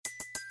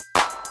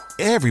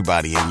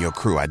Everybody in your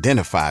crew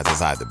identifies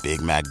as either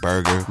Big Mac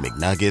Burger,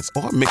 McNuggets,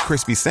 or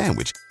McCrispy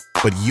Sandwich.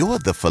 But you're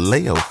the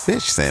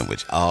Filet-O-Fish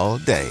Sandwich all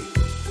day.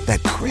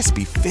 That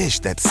crispy fish,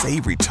 that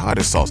savory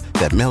tartar sauce,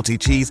 that melty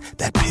cheese,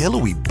 that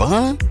pillowy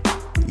bun.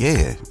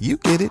 Yeah, you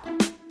get it.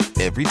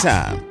 Every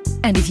time.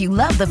 And if you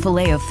love the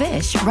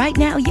Filet-O-Fish, right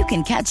now you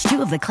can catch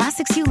two of the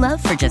classics you love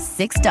for just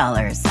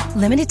 $6.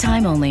 Limited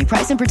time only.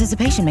 Price and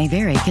participation may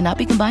vary. Cannot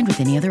be combined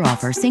with any other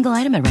offer. Single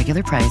item at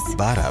regular price.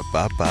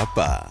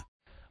 Ba-da-ba-ba-ba.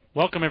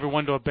 Welcome,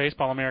 everyone, to a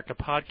Baseball America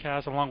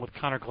podcast. Along with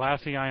Connor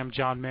Glassy, I am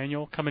John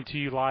Manuel, coming to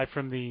you live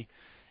from the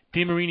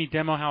DeMarini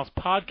Demo House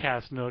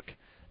podcast nook,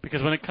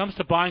 because when it comes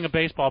to buying a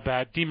baseball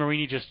bat,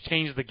 DeMarini just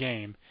changed the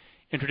game.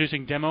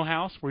 Introducing Demo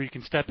House, where you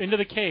can step into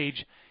the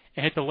cage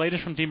and hit the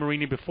latest from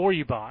DeMarini before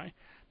you buy.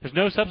 There's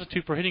no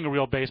substitute for hitting a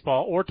real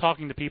baseball or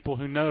talking to people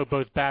who know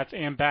both bats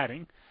and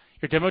batting.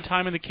 Your demo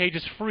time in the cage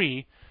is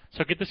free,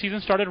 so get the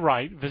season started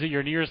right. Visit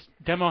your nearest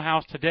Demo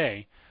House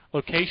today.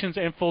 Locations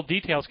and full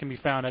details can be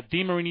found at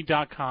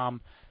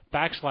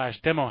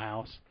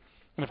demarini.com/demohouse.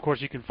 And, of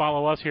course, you can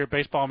follow us here at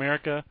Baseball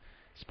America,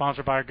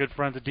 sponsored by our good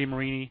friends at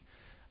DeMarini,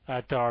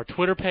 at our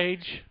Twitter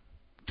page,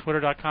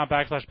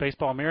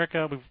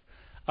 twitter.com/baseballamerica. We've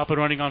up and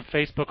running on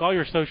Facebook, all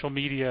your social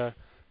media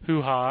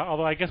hoo-ha,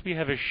 although I guess we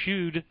have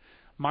eschewed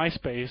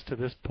MySpace to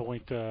this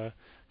point.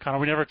 Connor,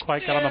 we never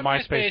quite got on the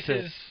MySpace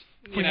tip.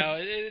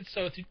 It's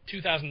so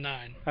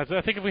 2009. I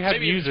think if we had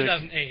maybe music,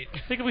 2008. I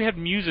think if we had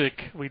music,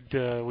 we'd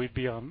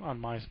be on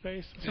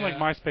MySpace. It seemed like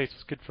MySpace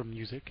was good for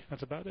music.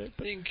 That's about it.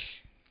 I think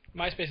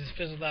MySpace has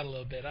fizzled out a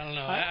little bit. I don't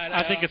know.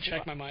 I think don't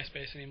check my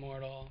MySpace anymore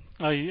at all.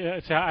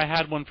 I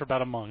had one for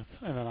about a month,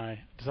 and then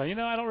I decided,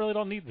 I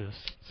don't need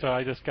this. So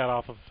I just got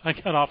off of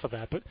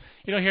that. But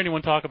you don't hear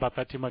anyone talk about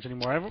that too much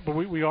anymore. But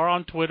we are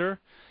on Twitter.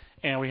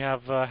 And we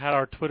have had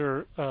our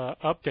Twitter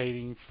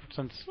updating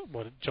since,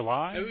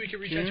 July? Maybe we could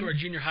reach out to our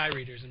junior high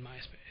readers in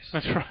MySpace.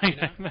 That's right.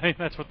 You know?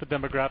 That's what the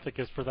demographic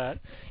is for that.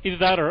 Either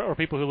that or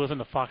people who listen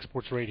to Fox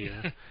Sports Radio.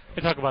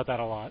 They talk about that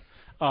a lot.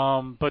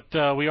 But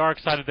we are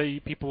excited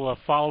that people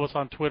follow us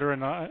on Twitter,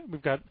 and we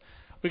got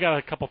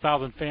a couple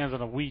thousand fans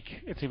in a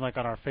week, it seemed like,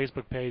 on our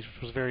Facebook page,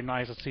 which was very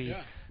nice to see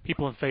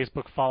people on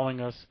Facebook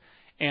following us.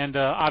 And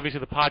obviously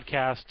the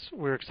podcasts,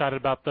 we're excited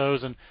about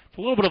those. And it's a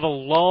little bit of a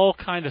lull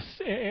kind of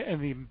in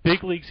the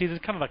big league season.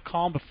 It's kind of the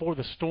calm before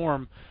the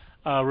storm,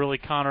 really,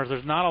 Connor.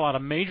 There's not a lot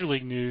of major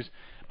league news,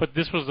 but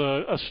this was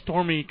a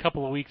stormy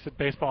couple of weeks at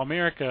Baseball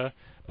America,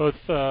 both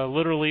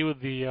literally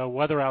with the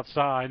weather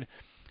outside,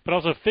 but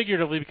also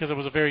figuratively because it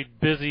was a very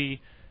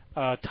busy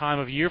time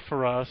of year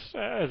for us.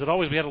 As it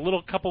always, we had a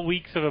little couple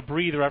weeks of a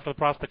breather after the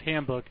Prospect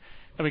Handbook,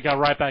 and we got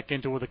right back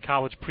into it with a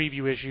college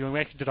preview issue, and we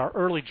actually did our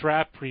early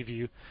draft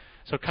preview.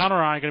 So Connor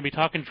and I are going to be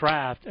talking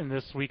draft in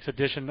this week's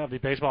edition of the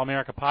Baseball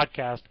America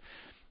podcast.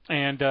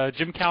 And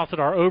Jim Callis did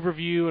our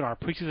overview and our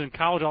preseason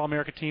college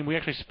All-America team. We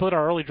actually split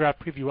our early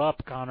draft preview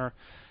up, Connor,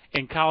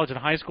 in college and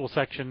high school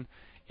section.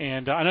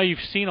 And I know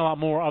you've seen a lot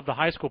more of the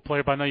high school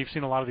player, but I know you've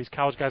seen a lot of these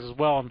college guys as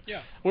well. And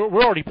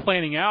we're already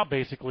planning out,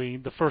 basically,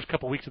 the first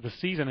couple weeks of the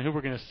season and who we're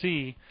going to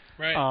see.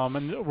 Right.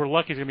 And we're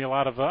lucky there's going to be a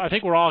lot of I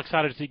think we're all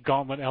excited to see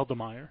Gauntlet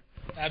Eldemeyer.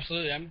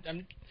 Absolutely. I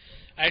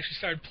actually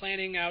started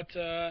planning out,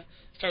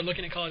 started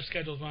looking at college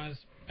schedules when I was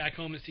back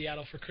home in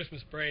Seattle for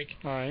Christmas break.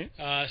 All right.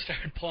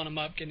 Started pulling them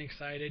up, getting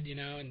excited,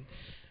 and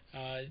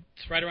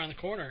it's right around the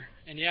corner.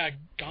 And,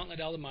 Gauntlet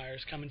Eldemeyer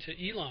is coming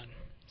to Elon.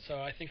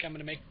 So I think I'm going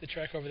to make the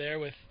trek over there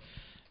with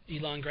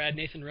Elon grad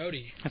Nathan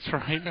Rohde. That's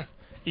right.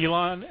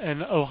 Elon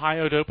and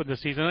Ohio to open the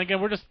season. And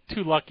again, we're just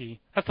too lucky.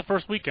 That's the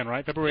first weekend,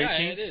 right? February 18th?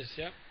 Yeah, it is,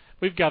 yep.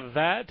 We've got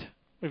that.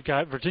 We've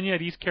got Virginia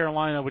at East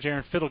Carolina, which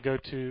Aaron Fitt will go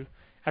to.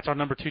 That's our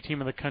number 2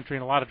 team in the country,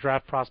 and a lot of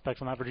draft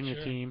prospects on that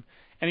Virginia team.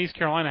 And East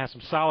Carolina has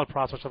some solid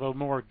prospects, although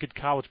more good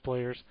college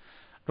players.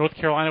 North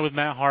Carolina with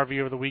Matt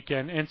Harvey over the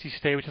weekend. NC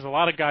State, which has a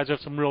lot of guys who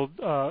have some real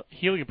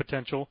helium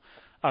potential.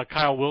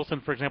 Kyle Wilson,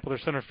 for example, their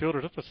center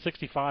fielder, that's a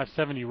 65,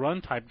 70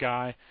 run type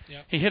guy.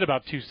 Yep. He hit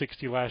about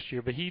 260 last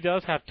year, but he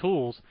does have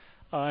tools.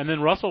 And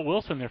then Russell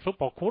Wilson, their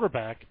football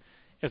quarterback,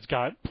 has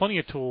got plenty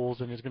of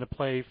tools and is going to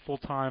play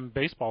full-time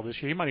baseball this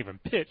year. He might even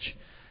pitch.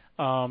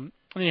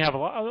 And you have a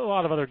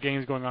lot of other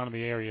games going on in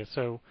the area,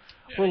 so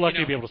we're lucky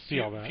to be able to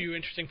see all that. A few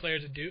interesting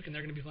players at Duke, and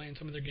they're going to be playing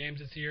some of their games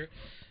this year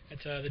at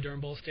the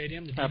Durham Bowl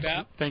Stadium, the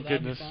DBAP. Thank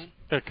goodness,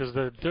 because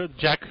the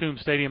Jack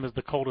Coombs Stadium is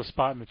the coldest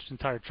spot in the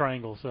entire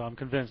triangle, so I'm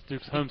convinced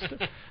Duke's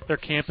their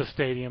campus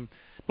stadium.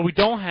 But we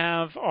don't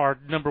have our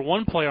number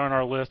 1 player on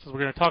our list, as we're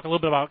going to talk a little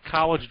bit about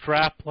college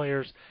draft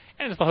players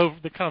and just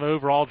the kind of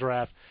overall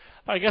draft.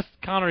 I guess,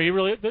 Connor,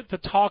 to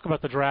talk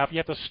about the draft, you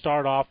have to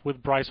start off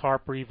with Bryce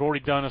Harper. You've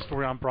already done a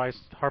story on Bryce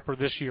Harper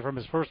this year from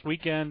his first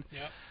weekend.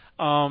 Yep.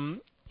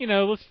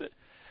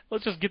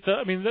 Let's just get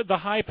the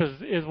hype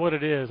is what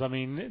it is. I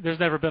mean, there's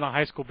never been a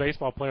high school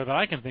baseball player that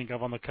I can think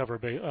of on the cover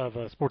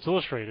of Sports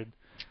Illustrated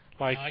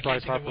like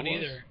Bryce Harper was.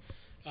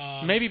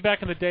 Either. Maybe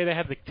back in the day they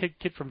had the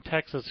kid from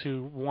Texas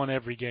who won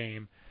every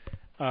game.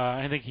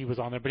 I think he was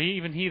on there, but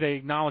they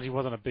acknowledged he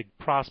wasn't a big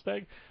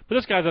prospect. But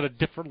this guy's at a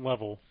different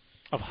level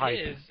of hype.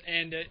 It is,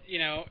 and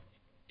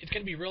it's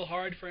going to be real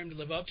hard for him to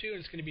live up to, and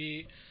it's going to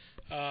be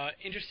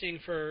interesting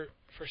for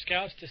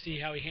scouts to see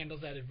how he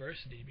handles that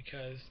adversity,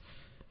 because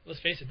let's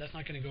face it, that's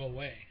not going to go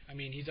away. I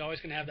mean, he's always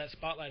going to have that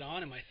spotlight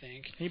on him, I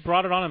think. He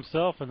brought it on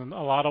himself in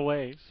a lot of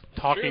ways,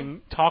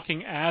 True.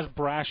 talking as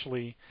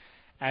brashly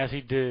as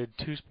he did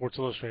to Sports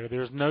Illustrated.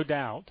 There's no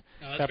doubt.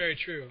 No, that's very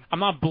true. I'm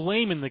not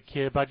blaming the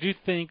kid, but I do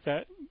think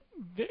that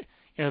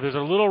there's a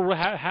little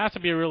has to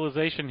be a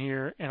realization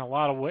here in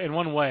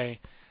one way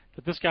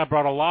that this guy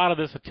brought a lot of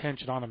this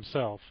attention on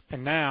himself,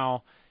 and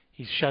now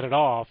he's shut it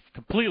off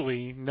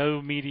completely.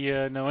 No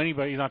media, no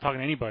anybody. He's not talking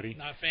to anybody.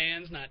 Not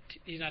fans.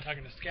 He's not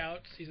talking to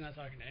scouts. He's not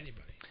talking to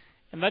anybody.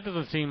 And that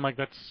doesn't seem like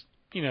that's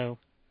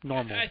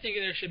normal. I think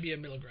there should be a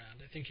middle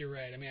ground. I think you're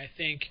right. I mean, I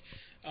think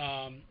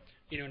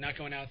not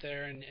going out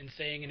there and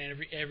saying in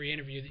every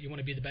interview that you want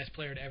to be the best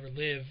player to ever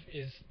live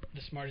is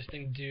the smartest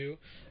thing to do.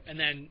 And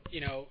then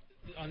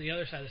on the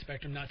other side of the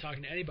spectrum, not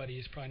talking to anybody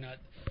is probably not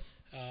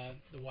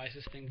the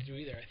wisest thing to do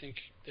either. I think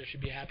there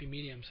should be a happy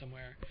medium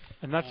somewhere.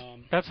 And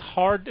that's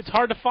hard. It's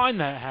hard to find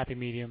that happy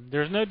medium.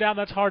 There's no doubt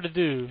that's hard to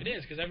do. It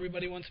is, because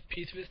everybody wants a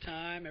piece of his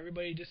time.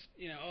 Everybody just,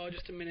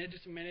 just a minute,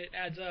 it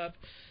adds up.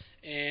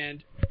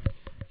 And,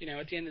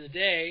 at the end of the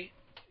day,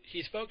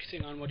 he's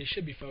focusing on what he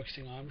should be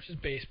focusing on, which is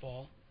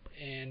baseball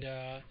and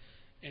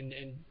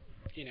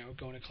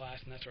going to class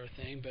and that sort of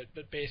thing.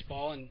 But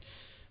baseball and,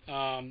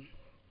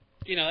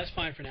 that's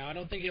fine for now. I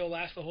don't think he'll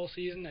last the whole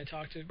season. I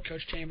talked to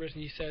Coach Chambers,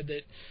 and he said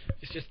that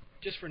it's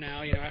just for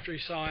now. After he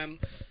saw him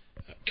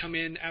come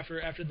in after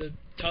the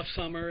tough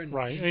summer, and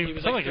right, he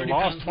was like 30 he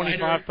lost pounds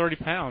 25, lighter. 30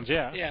 pounds.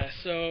 Yeah. Yeah.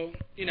 So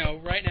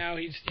right now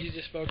he's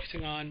just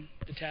focusing on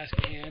the task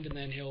at hand, and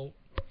then he'll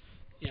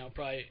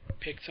probably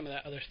pick some of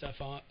that other stuff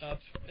up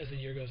as the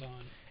year goes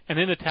on. And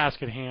in the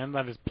task at hand,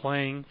 that is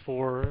playing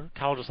for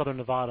College of Southern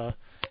Nevada.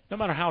 No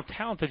matter how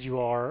talented you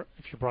are,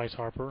 if you're Bryce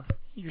Harper,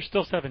 you're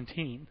still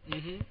 17,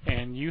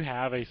 and you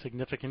have a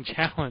significant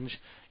challenge.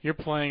 You're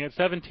playing at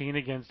 17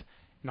 against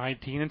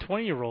 19 and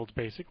 20-year-olds,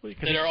 basically.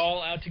 That are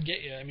all out to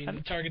get you. I mean,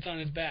 the target's on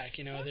his back.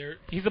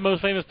 He's the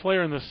most famous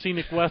player in the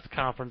Scenic West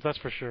Conference, that's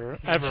for sure,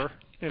 ever.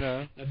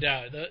 No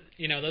doubt.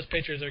 Those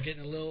pitchers are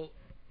getting a little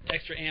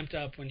extra amped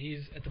up when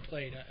he's at the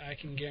plate. I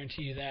can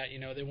guarantee you that.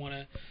 They want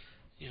to,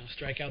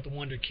 strike out the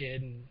wonder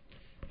kid and,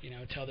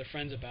 tell their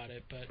friends about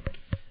it. But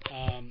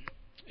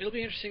it'll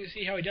be interesting to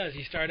see how he does.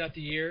 He started out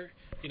the year,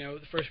 the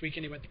first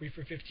weekend he went 3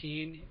 for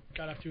 15,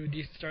 got off to a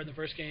decent start in the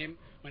first game,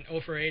 went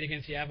 0 for 8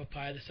 against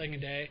Yavapai the second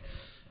day.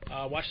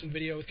 Watched some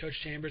video with Coach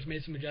Chambers,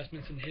 made some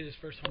adjustments, and hit his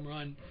first home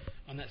run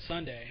on that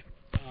Sunday.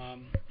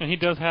 And he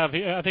does have,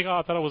 I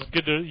thought it was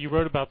good that you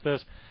wrote about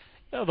this.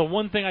 The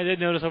one thing I did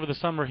notice over the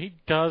summer, he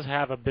does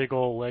have a big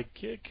old leg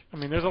kick. I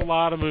mean, there's a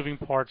lot of moving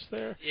parts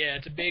there. Yeah,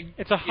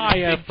 it's a high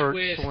effort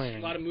big twist, swing. A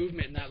lot of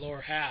movement in that lower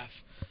half.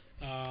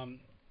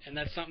 And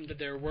that's something that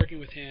they're working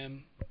with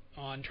him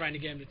on, trying to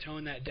get him to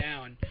tone that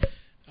down,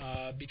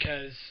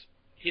 because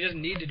he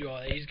doesn't need to do all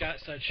that. He's got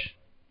such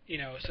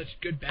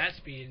good bat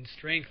speed and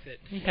strength that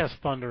he has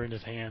thunder in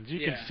his hands. You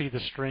can see the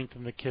strength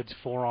in the kid's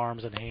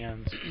forearms and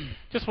hands.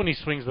 Just when he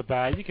swings the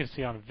bat, you can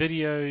see on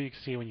video, you can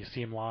see when you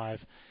see him live.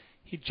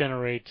 He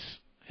generates,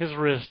 his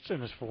wrists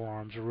and his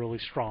forearms are really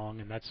strong,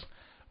 and that's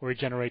where he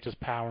generates his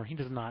power. He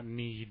does not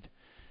need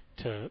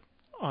to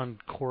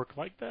uncork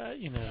like that.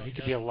 No, he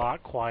could be a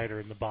lot quieter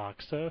in the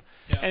box. So,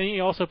 yeah. And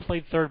he also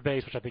played third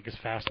base, which I think is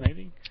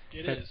fascinating.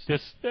 It is.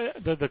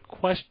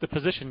 The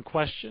position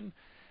question.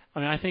 I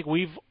mean, I think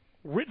we've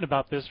written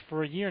about this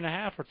for a year and a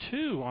half or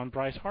two on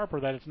Bryce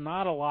Harper, that it's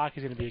not a lock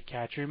he's going to be a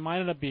catcher. He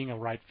might end up being a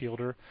right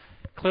fielder.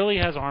 Clearly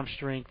has arm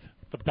strength.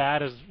 The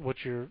bat is what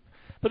you're...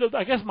 But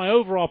I guess my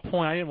overall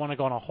point, I didn't want to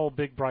go on a whole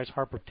big Bryce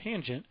Harper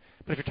tangent,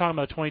 but if you're talking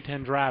about the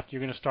 2010 draft, you're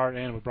going to start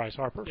and end with Bryce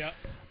Harper. Yeah.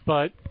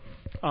 But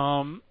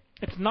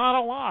it's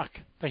not a lock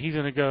that he's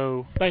going to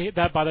go,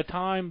 that by the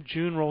time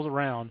June rolls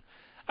around,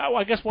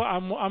 I guess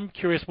I'm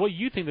curious what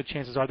you think the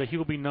chances are that he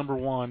will be number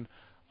one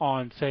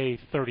on, say,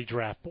 30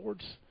 draft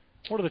boards.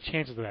 What are the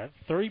chances of that?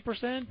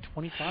 30%?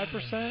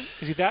 25%?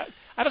 Is he that?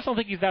 I just don't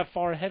think he's that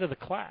far ahead of the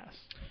class.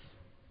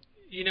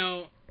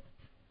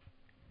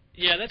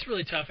 Yeah, that's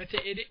really tough. I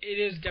think it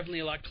is definitely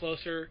a lot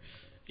closer,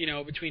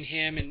 between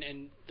him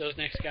and those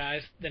next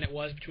guys than it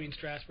was between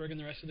Strasburg and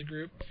the rest of the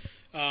group.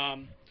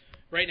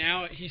 Right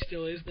now, he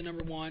still is the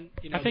number one.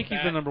 I think he's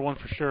the number one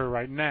for sure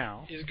right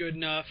now. Is good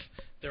enough.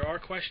 There are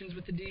questions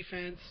with the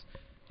defense.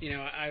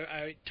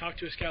 I talked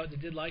to a scout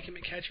that did like him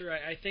at catcher.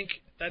 I think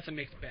that's a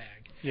mixed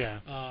bag.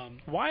 Yeah.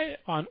 Why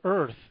on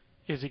earth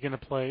is he going to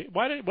play?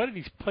 Why did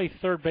he play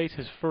third base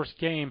his first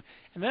game?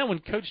 And then when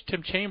Coach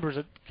Tim Chambers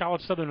at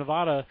College of Southern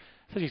Nevada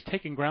says he's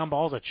taking ground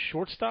balls at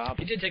shortstop.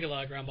 He did take a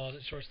lot of ground balls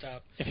at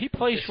shortstop. If he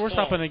plays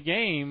shortstop in a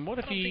game, what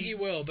if he... I don't think he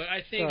will, but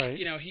I think,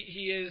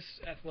 he is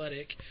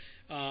athletic,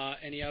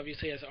 and he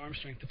obviously has arm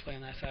strength to play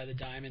on that side of the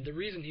diamond. The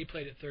reason he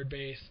played at third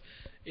base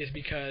is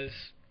because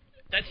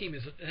that team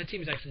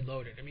is actually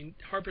loaded. I mean,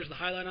 Harper's the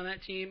highlight on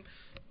that team,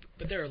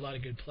 but there are a lot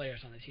of good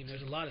players on that team.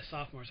 There's a lot of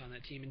sophomores on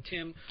that team, and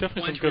Tim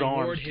wanted to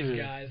reward his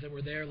guys that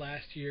were there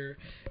last year,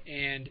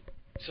 and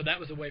so that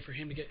was a way for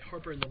him to get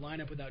Harper in the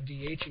lineup without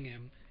DHing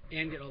him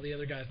and get all the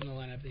other guys in the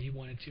lineup that he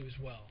wanted to as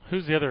well.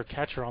 Who's the other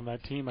catcher on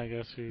that team, I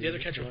guess? The other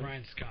catcher was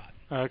Ryan Scott.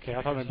 Okay,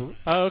 I thought maybe.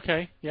 Oh,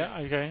 okay. Yeah,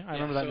 okay. I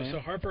remember that name. So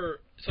Harper,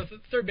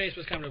 third base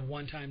was kind of a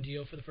one-time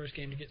deal for the first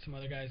game to get some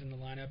other guys in the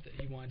lineup that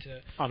he wanted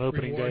to on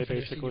opening day, for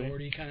basically.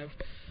 Seniority kind of.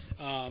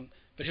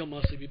 But he'll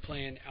mostly be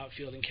playing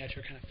outfield and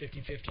catcher kind of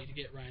 50-50 to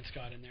get Ryan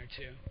Scott in there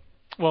too.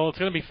 Well, it's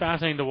going to be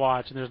fascinating to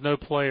watch, and there's no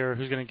player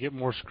who's going to get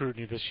more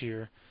scrutiny this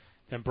year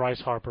than Bryce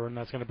Harper, and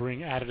that's going to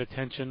bring added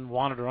attention,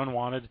 wanted or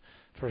unwanted,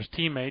 for his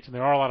teammates. And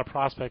there are a lot of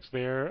prospects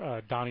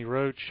there. Donnie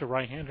Roach, a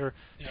right-hander.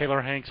 Yeah.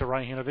 Taylor Hanks, a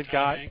right-hander.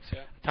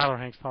 Tyler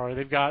Hanks, sorry.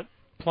 They've got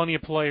plenty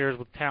of players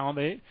with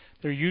talent.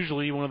 They're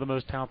usually one of the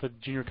most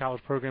talented junior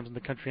college programs in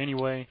the country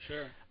anyway.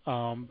 Sure.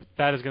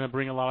 That is going to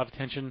bring a lot of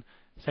attention.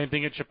 Same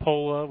thing at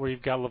Chipola, where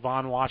you've got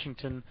Levon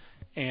Washington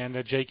and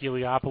Jake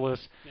Eliopoulos.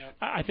 Yep.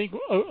 I think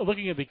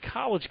looking at the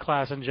college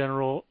class in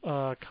general,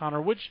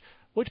 Connor, which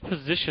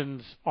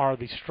positions are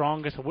the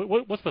strongest?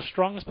 What's the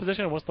strongest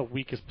position, and what's the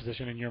weakest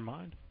position in your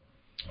mind?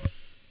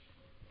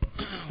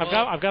 I've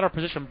got our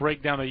position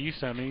breakdown that you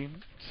sent me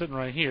sitting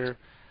right here.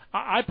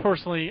 I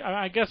personally,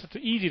 I guess it's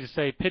easy to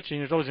say pitching.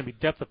 There's always going to be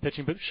depth of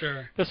pitching, but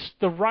sure.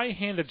 The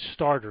right-handed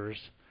starters,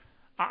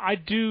 I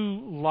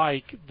do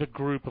like the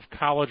group of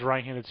college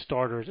right-handed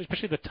starters,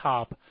 especially the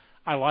top.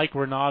 I like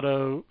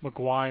Renato,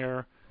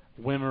 McGuire,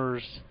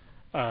 Wimmers,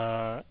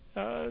 to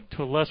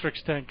a lesser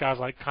extent, guys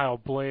like Kyle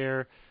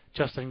Blair,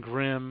 Justin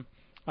Grimm,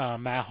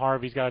 Matt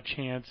Harvey's got a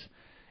chance.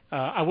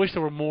 I wish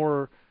there were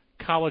more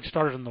college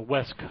starters on the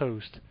West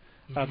Coast.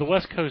 The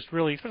West Coast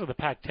really, especially the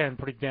Pac-10,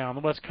 pretty down.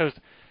 The West Coast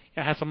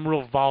has some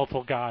real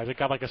volatile guys. It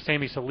got like a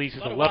Sammy Solis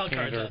who's a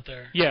left-hander. Out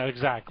there. Yeah,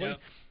 exactly. Yep.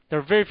 There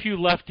are very few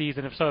lefties,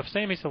 and if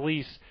Sammy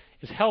Solis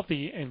is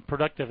healthy and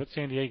productive at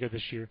San Diego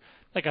this year,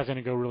 that guy's going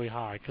to go really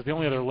high, because the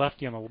only other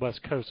lefty on the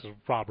West Coast is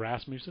Rob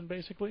Rasmussen,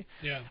 basically.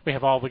 Yeah. We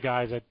have all the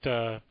guys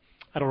at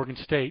Oregon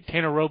State.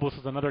 Tanner Robles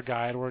is another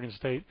guy at Oregon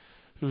State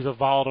who's a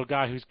volatile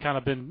guy who's kind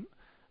of been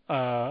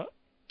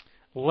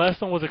less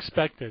than was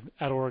expected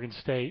at Oregon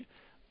State,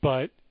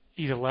 but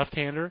he's a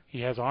left-hander.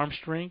 He has arm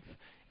strength.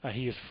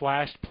 He has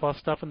flashed plus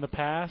stuff in the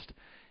past.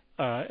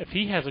 If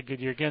he has a good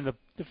year, again,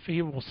 if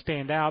he will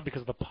stand out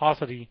because of the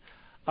paucity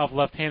of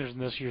left-handers in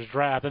this year's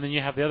draft. And then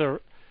you have the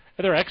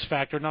other X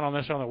factor, not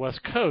necessarily on the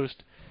West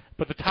Coast,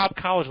 but the top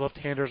college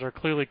left-handers are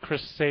clearly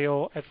Chris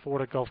Sale at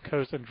Florida Gulf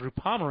Coast and Drew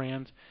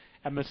Pomeranz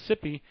at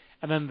Mississippi.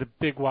 And then the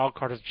big wild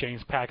card is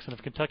James Paxton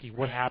of Kentucky.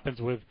 What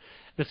happens with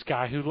this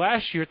guy who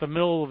last year at the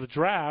middle of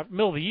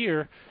the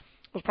year,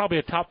 was probably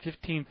a top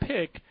 15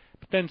 pick,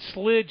 but then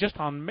slid just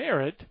on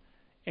merit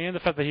and the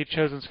fact that he had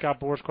chosen Scott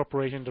Boras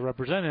Corporation to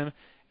represent him,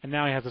 and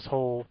now he has this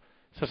whole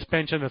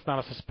suspension that's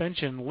not a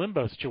suspension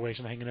limbo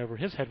situation hanging over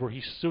his head where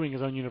he's suing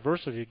his own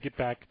university to get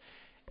back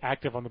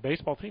active on the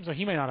baseball team. So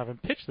he may not have been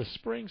pitched this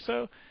spring.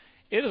 So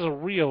it is a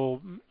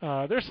real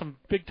there's some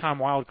big-time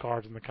wild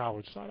cards in the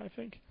college side, I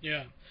think.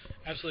 Yeah,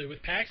 absolutely.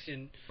 With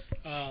Paxton,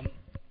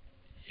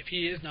 if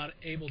he is not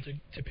able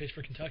to pitch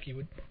for Kentucky,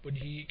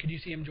 could you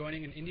see him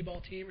joining an indie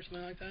ball team or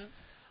something like that?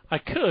 I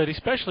could,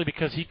 especially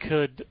because he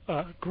could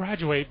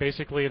graduate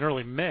basically in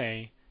early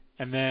May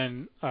and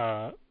then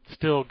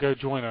still go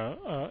join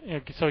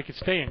so he could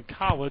stay in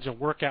college and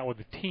work out with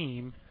the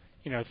team,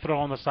 throw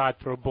on the side,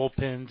 throw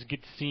bullpens,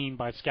 get seen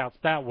by scouts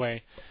that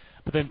way,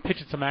 but then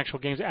pitch in some actual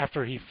games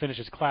after he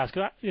finishes class.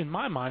 Because in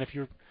my mind, if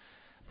you're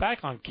back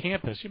on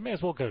campus, you may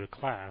as well go to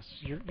class.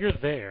 You're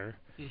there.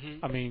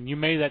 Mm-hmm. I mean, you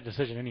made that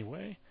decision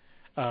anyway.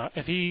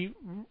 If he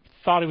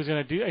thought he was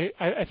going to do,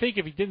 I think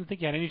if he didn't think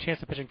he had any chance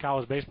to pitch in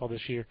college baseball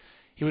this year,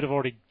 he would have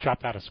already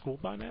dropped out of school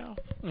by now.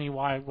 I mean,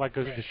 why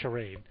go through the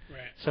charade? Right.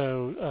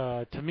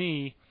 So to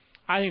me,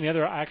 I think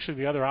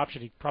the other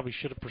option he probably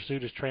should have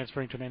pursued is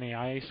transferring to an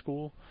NAIA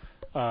school.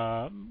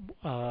 That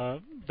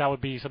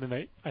would be something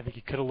that I think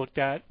he could have looked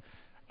at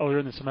earlier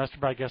in the semester,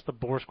 but I guess the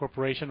Boras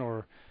Corporation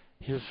or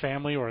his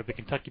family or the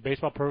Kentucky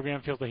baseball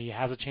program feels that he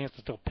has a chance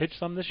to still pitch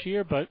some this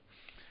year, but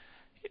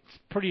it's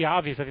pretty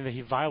obvious, I think, that he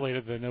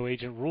violated the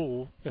no-agent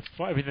rule. If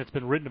everything that's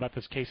been written about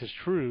this case is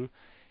true,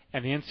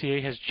 and the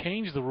NCAA has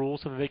changed the rule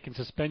so that they can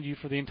suspend you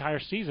for the entire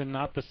season,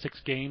 not the 6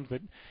 games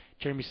that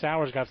Jeremy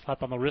Sowers got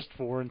slapped on the wrist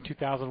for in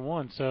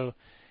 2001. So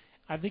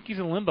I think he's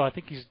in limbo. I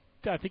think he's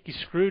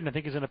screwed, and I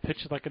think he's going to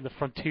pitch like in the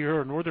Frontier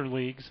or Northern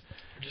leagues.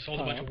 Or just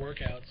hold a bunch of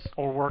workouts.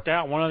 Or work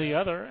out, one or the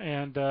other,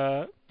 and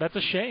that's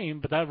a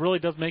shame, but that really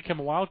does make him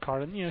a wild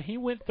card. And, he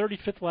went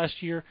 35th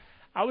last year.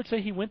 I would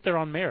say he went there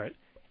on merit.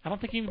 I don't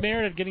think he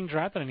merited getting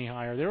drafted any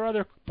higher. There are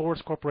other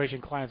Boras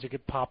Corporation clients who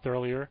get popped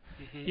earlier.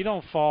 Mm-hmm. You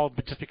don't fall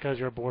just because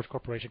you're a Boras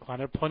Corporation client.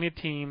 There are plenty of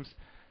teams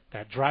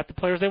that draft the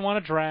players they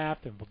want to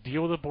draft and will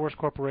deal with the Boras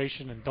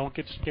Corporation and don't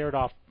get scared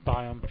off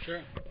by them.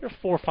 Sure. There are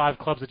 4 or 5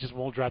 clubs that just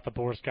won't draft the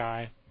Boras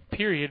guy,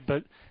 period,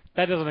 but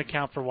that doesn't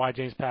account for why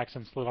James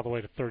Paxton slid all the way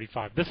to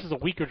 35. This is a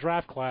weaker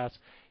draft class.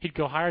 He'd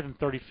go higher than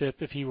 35th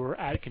if he were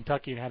at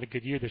Kentucky and had a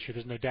good year this year.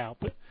 There's no doubt.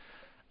 But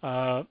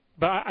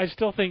I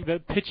still think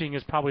that pitching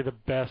is probably the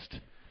best.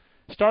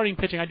 Starting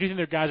pitching, I do think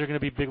their guys are going to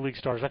be big league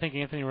starters. I think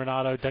Anthony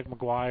Renato, Doug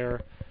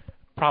McGuire,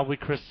 probably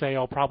Chris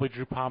Sale, probably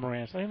Drew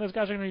Pomerantz. I think those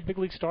guys are going to be big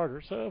league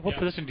starters. What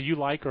position do you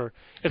like, or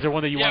is there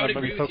one that you want to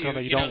maybe focus on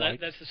that you don't like?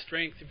 That's the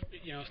strength.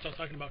 Still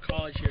talking about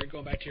college here,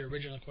 going back to your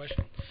original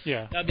question.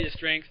 Yeah. That'd be the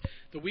strength.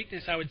 The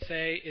weakness, I would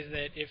say, is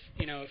that if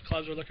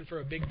clubs are looking for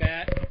a big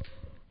bat,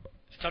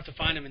 it's tough to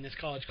find them in this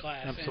college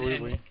class.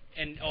 Absolutely.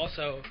 And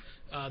also,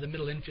 the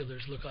middle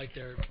infielders look like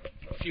they're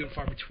few and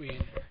far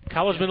between.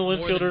 College middle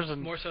infielders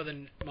more so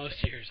than most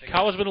years.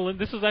 College middle.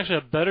 This is actually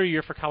a better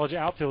year for college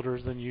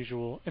outfielders than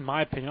usual, in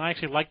my opinion. I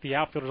actually like the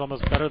outfielders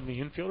almost better than the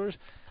infielders.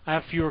 I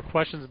have fewer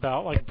questions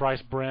about like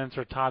Bryce Brents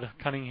or Todd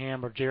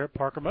Cunningham or Jarrett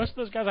Parker. Most of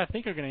those guys I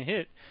think are going to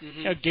hit.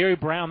 Mm-hmm. Gary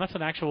Brown, that's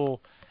an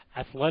actual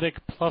athletic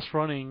plus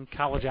running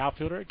college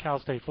outfielder at Cal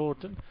State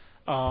Fullerton.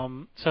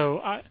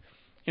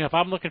 If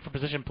I'm looking for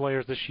position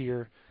players this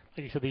year,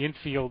 like you said, the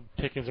infield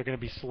pickings are going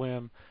to be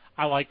slim.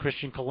 I like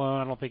Christian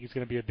Colon. I don't think he's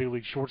going to be a big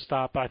league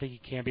shortstop, but I think he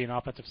can be an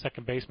offensive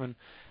second baseman.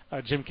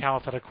 Jim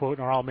Callis had a quote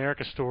in our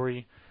All-America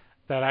story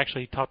that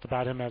actually talked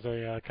about him as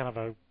a kind of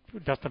a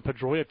Dustin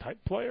Pedroia type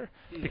player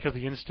because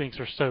the instincts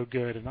are so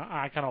good, and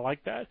I kind of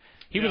like that.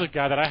 He was a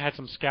guy that I had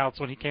some scouts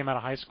when he came out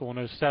of high school in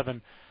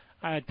 2007.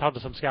 I had talked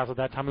to some scouts at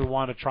that time who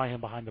wanted to try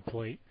him behind the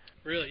plate.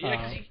 Really?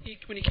 Yeah,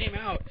 because when he came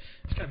out,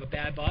 he's kind of a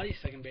bad body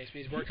second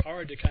baseman. He's worked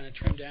hard to kind of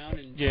trim down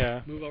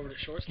and move over to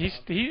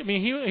shortstop.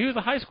 He was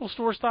a high school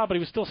shortstop, but he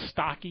was still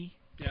stocky.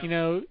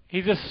 Yeah.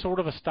 He's just sort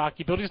of a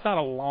stocky build. He's not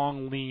a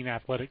long, lean,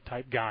 athletic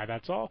type guy.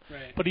 That's all.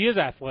 Right. But he is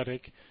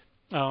athletic.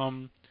 But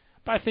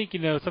I think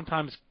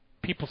sometimes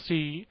people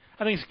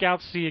I think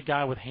scouts see a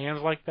guy with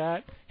hands like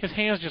that. His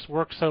hands just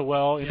work so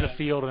well in the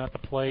field and at the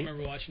plate. I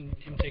remember watching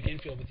him take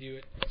infield with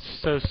you.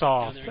 So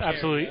soft,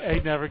 absolutely.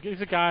 Carry,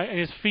 He's a guy, and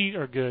his feet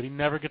are good. He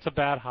never gets a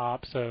bad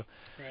hop. So,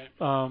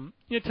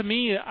 to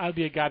me, I'd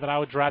be a guy that I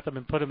would draft him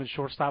and put him in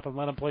shortstop and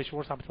let him play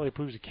shortstop until he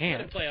proves he can.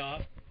 Let him play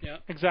off. Yeah.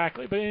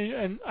 Exactly. But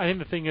and I think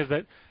the thing is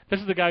that this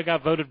is the guy who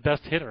got voted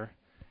best hitter,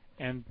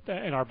 and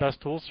in our best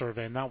tool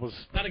survey, and that was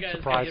not a guy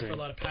surprising. that's going to hit for a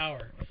lot of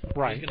power.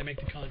 Right. He's going to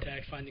make the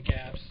contact, find the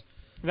gaps.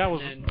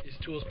 And then his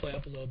tools play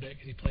up a little bit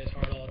because he plays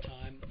hard all the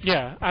time.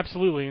 Yeah,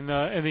 absolutely, and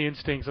the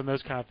instincts and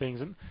those kind of things.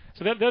 And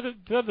so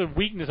the other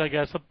weakness, I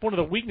guess, one of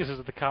the weaknesses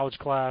of the college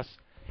class,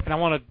 and I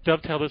want to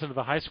dovetail this into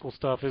the high school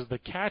stuff, is the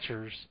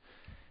catchers.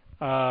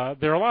 There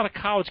are a lot of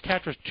college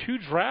catchers to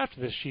draft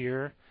this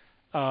year.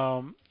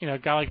 A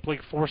guy like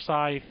Blake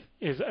Forsythe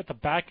is at the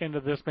back end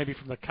of this, maybe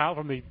from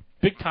the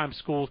big time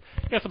schools.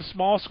 You got some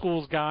small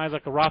schools guys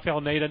like a Rafael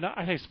Nada.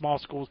 I say small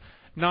schools,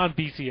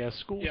 non-BCS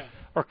schools,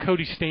 or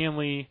Cody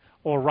Stanley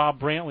or Rob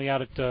Brantley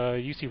out at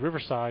UC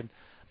Riverside.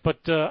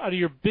 But out of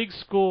your big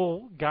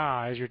school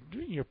guys,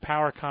 your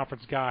power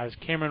conference guys,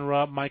 Cameron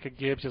Rupp, Micah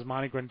Gibbs,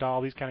 Yasmani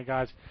Grandal, these kind of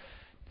guys,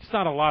 it's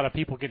not a lot of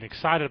people getting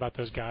excited about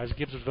those guys.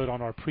 Gibbs was voted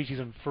on our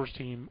preseason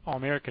first-team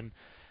All-American.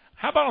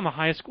 How about on the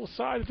high school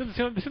side? It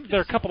seems there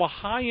are a couple of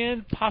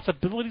high-end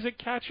possibilities at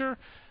catcher,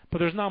 but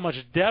there's not much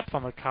depth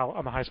on the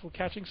high school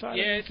catching side.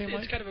 Yeah, it's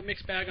kind of a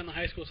mixed bag on the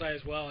high school side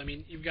as well. I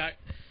mean, you've got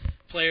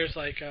players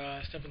like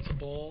Stephen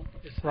Sabol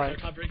is our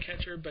top-rated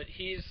catcher, but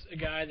he's a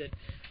guy that,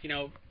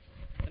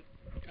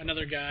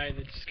 another guy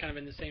that's kind of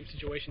in the same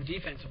situation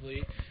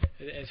defensively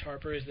as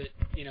Harper is that,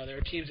 there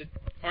are teams that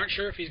aren't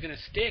sure if he's going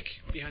to stick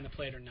behind the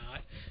plate or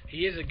not.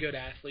 He is a good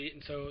athlete,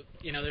 and so,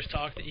 there's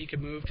talk that he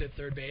could move to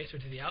third base or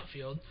to the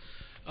outfield.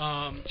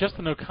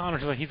 Justin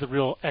O'Connor's like he's a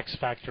real X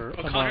factor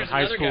among O'Connor's high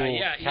another school guy.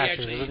 Yeah,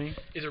 catchers, he isn't actually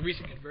is a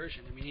recent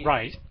conversion. I mean,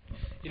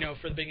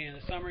 for the beginning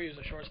of the summer, he was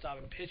a shortstop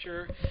and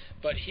pitcher,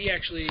 but he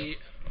actually,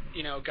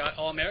 got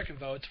All-American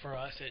votes for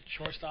us at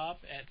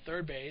shortstop, at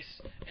third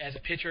base, as a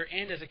pitcher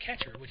and as a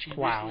catcher, which he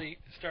recently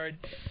started,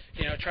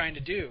 trying to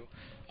do.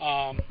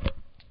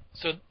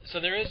 So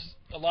there is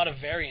a lot of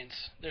variance.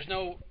 There's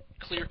no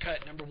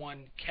clear-cut number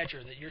one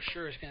catcher that you're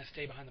sure is going to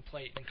stay behind the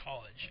plate in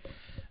college.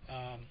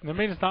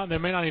 There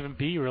may not even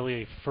be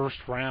really a first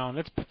round.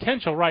 It's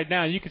potential right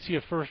now. You could see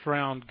a first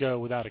round go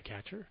without a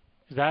catcher.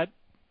 Is that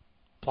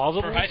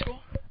plausible? For high school?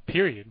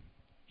 Period.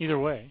 Either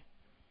way.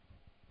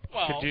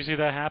 Well, could you see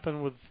that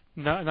happen with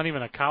not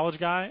even a college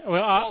guy?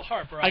 Well,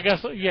 Harper. I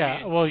guess.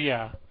 Yeah. Well,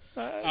 yeah.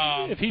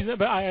 If he's,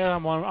 but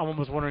I'm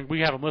almost wondering. We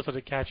have him listed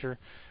at catcher.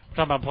 We're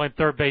talking about playing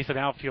third base and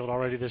outfield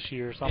already this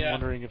year, so I'm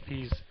wondering if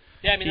he's.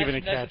 Yeah, I mean,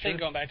 even that's the thing,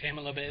 going back to him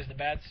a little bit, is the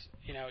bats,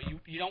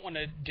 you don't want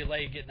to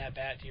delay getting that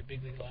bat to your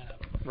big league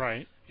lineup.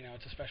 Right.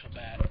 It's a special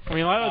bat. I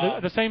mean,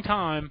 at the same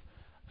time,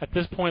 at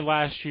this point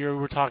last year, we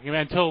were talking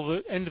about, until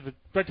the end of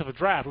right to the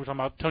draft, we were talking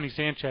about Tony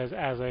Sanchez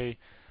as a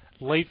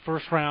late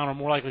first round or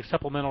more likely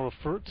supplemental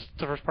to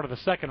the first part of the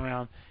second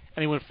round,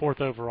 and he went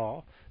fourth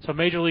overall. So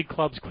major league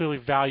clubs clearly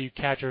value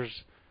catchers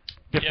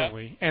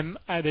differently, and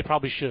they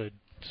probably should.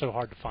 So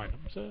hard to find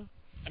them. So.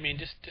 I mean,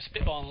 just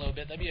spitballing a little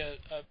bit, that'd be a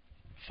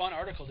fun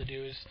article to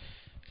do, is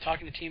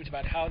talking to teams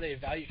about how they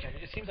value catching.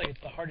 It seems like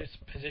it's the hardest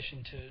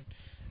position to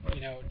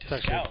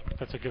scout.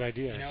 That's a good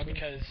idea.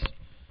 Because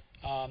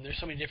there's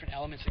so many different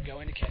elements that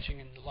go into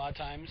catching, and a lot of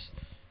times,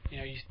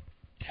 you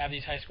have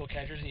these high school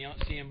catchers and you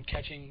don't see them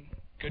catching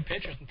good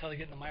pitchers until they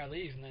get in the minor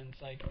leagues, and then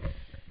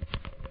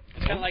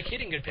it's kind of like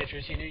hitting good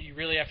pitchers. You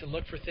really have to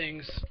look for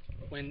things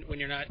when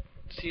you're not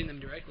seeing them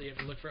directly. You have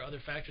to look for other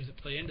factors that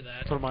play into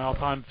that. One of my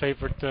all-time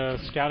favorite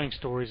scouting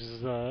stories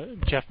is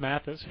Jeff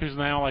Mathis, who's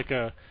now like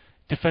a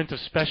defensive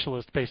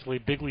specialist, basically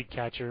big league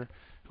catcher,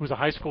 who was a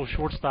high school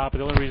shortstop.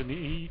 And the only reason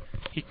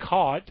he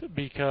caught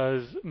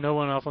because no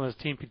one else on his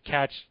team could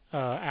catch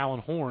Alan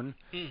Horn,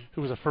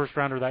 who was a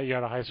first-rounder that year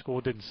out of high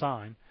school, didn't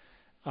sign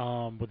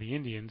with the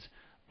Indians.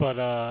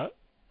 But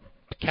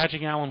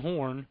catching Alan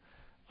Horn,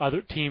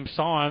 other teams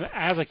saw him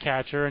as a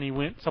catcher, and he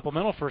went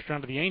supplemental first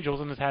round to the Angels,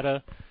 and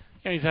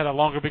he's had a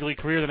longer big league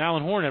career than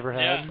Alan Horn ever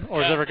had, is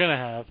ever going to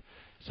have.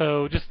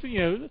 So just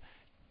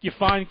you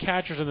find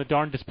catchers in the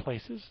darndest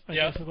places. I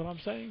guess is what I'm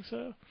saying.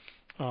 So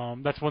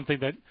that's one thing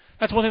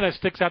that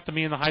sticks out to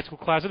me in the high school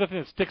class. Another thing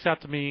that sticks out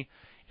to me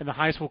in the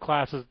high school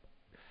classes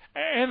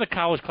and the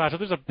college classes,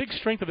 there's a big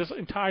strength of this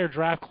entire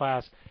draft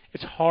class.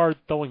 It's hard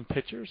throwing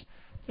pitchers.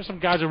 There's some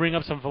guys who bring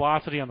up some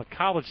velocity on the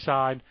college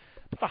side.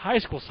 But the high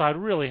school side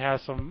really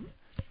has some,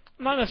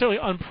 not necessarily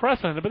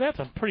unprecedented, but that's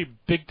some pretty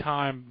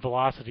big-time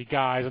velocity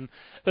guys. And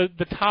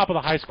the top of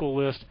the high school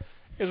list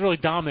is really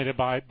dominated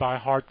by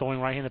hard-throwing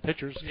right-handed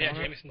pitchers. Yeah,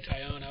 Jameson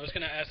Taillon. I was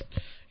going to ask,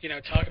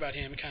 talk about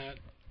him, kind of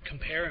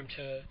compare him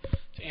to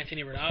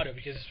Anthony Renato,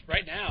 because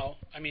right now,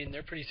 I mean,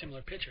 they're pretty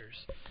similar pitchers.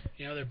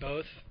 They're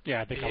both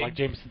I think big. I like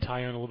Jameson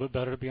Taillon a little bit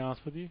better, to be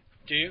honest with you.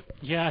 Do you?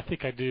 Yeah, I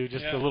think I do.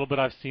 Just a little bit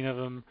I've seen of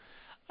him.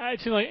 It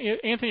seems like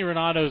Anthony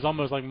Renato is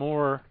almost like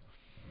more...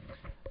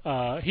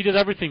 he does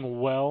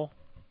everything well.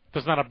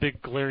 There's not a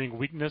big glaring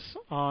weakness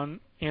on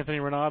Anthony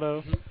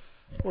Renato. Mm-hmm.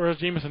 Whereas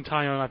Jameson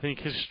Taillon, I think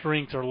his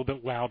strengths are a little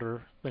bit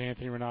louder than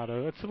Anthony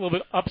Renato. It's a little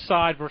bit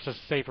upside versus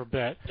safer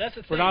bet. That's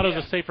the thing,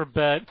 Renato's a safer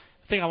bet.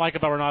 The thing I like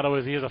about Renato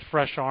is he has a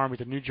fresh arm. He's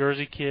a New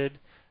Jersey kid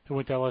who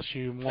went to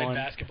LSU. Played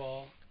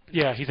basketball.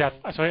 Yeah,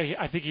 so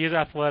I think he is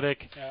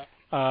athletic.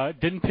 Yeah.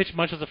 Didn't pitch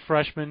much as a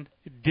freshman.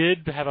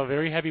 Did have a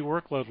very heavy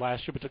workload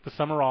last year, but took the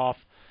summer off.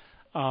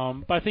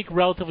 But I think,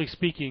 relatively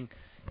speaking,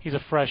 he's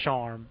a fresh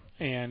arm,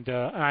 and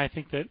I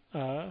think that,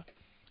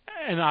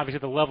 and obviously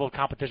the level of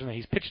competition that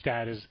he's pitched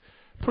at is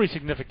pretty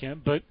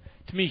significant. But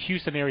to me,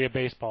 Houston area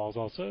baseball is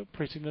also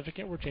pretty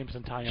significant, where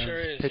Jameson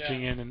Taillon is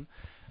pitching in, and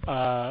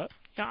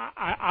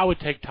I would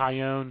take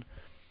Taillon.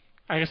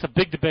 I guess a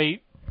big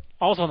debate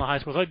also in the high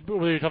schools,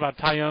 whether you talk about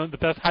Taillon, the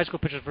best high school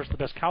pitchers versus the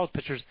best college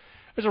pitchers.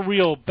 There's a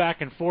real back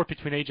and forth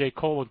between A.J.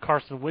 Cole and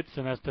Carson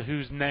Whitson as to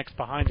who's next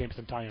behind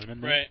Jameson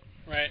Taillon. Right.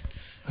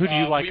 Who do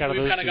you like out of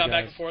those two guys? We've kind of gone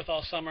back and forth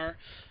all summer.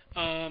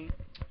 I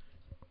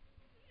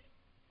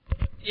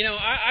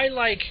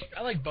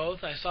like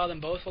both. I saw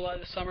them both a lot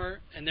this summer,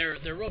 and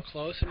they're real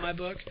close in my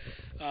book.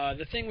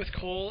 The thing with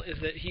Cole is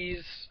that he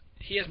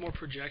has more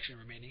projection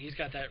remaining. He's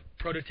got that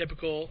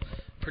prototypical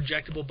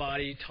projectable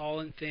body, tall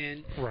and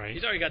thin. Right.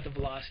 He's already got the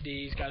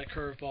velocity. He's got a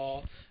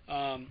curveball.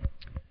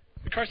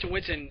 Carson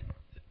Whitson,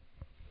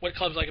 what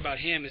clubs like about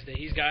him is that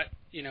he's got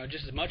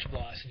just as much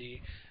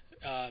velocity,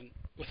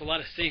 with a lot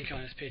of sink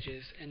on his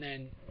pitches, and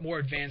then more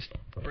advanced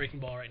breaking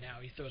ball right now.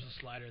 He throws a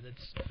slider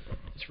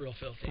that's real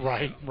filthy.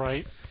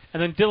 Right.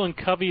 And then Dylan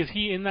Covey, is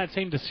he in that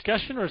same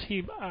discussion, or is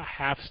he a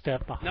half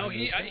step behind? No,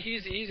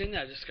 he's in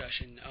that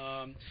discussion.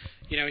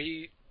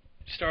 He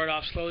started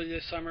off slowly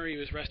this summer. He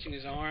was resting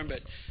his arm, but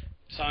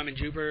saw him in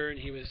Jupiter, and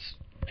he was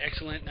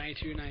excellent,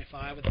 92,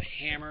 95 with a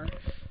hammer.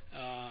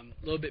 A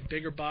little bit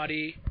bigger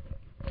body,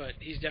 but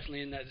he's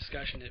definitely in that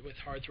discussion with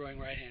hard-throwing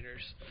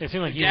right-handers. It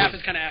seemed like Gaff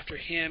is kind of after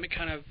him. It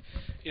kind of,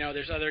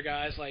 there's other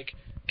guys like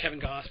Kevin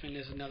Gossman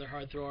is another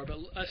hard thrower, but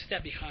a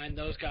step behind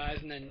those guys.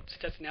 And then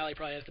Stetson Alley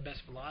probably has the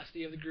best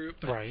velocity of the group,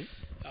 but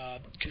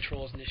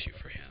control is an issue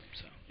for him.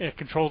 So. Yeah,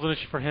 control's an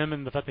issue for him,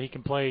 and the fact that he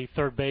can play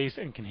third base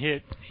and can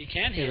hit. He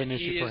can hit. Is an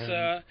issue for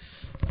him.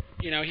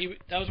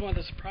 That was one of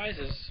the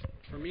surprises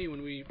for me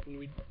when we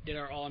did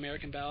our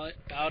All-American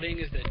balloting,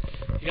 is that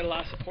he got a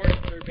lot of support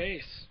at third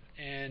base,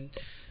 and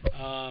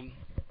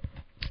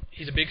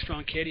he's a big,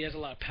 strong kid. He has a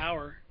lot of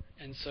power,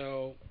 and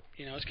so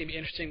it's going to be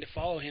interesting to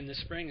follow him this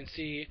spring and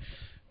see,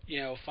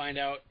 find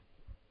out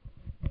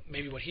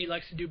maybe what he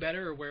likes to do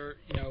better, or where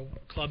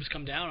clubs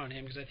come down on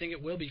him, because I think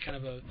it will be kind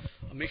of a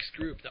mixed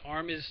group. The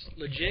arm is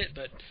legit,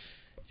 but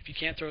if you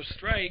can't throw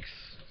strikes,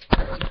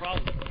 it's a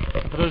problem.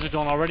 For those who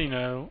don't already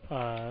know,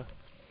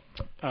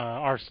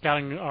 our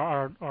scouting,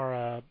 our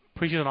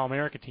preseason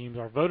All-America teams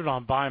are voted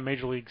on by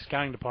major league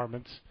scouting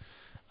departments,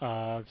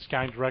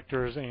 scouting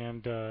directors,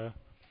 and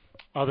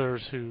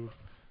others who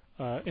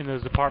in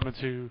those departments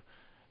who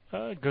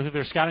go through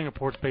their scouting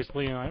reports,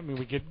 basically. And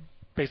we get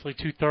basically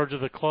 2/3 of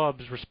the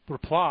clubs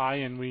reply,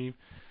 and we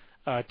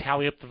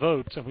tally up the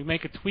votes. And we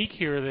make a tweak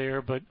here or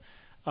there, but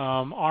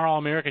our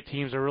All-America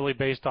teams are really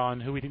based on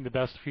who we think the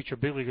best future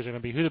big leaguers are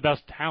going to be, who the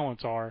best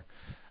talents are,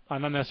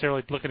 not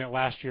necessarily looking at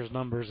last year's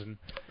numbers and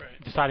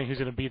deciding who's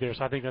going to be there.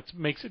 So I think it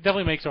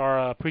definitely makes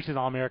our preseason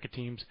All-America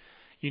teams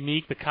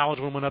unique. The college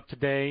one went up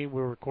today.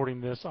 We're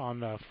recording this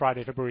on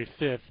Friday, February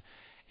 5th.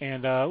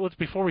 And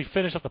before we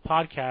finish up the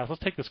podcast,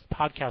 let's take this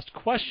podcast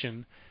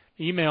question.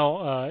 Email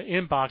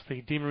inbox,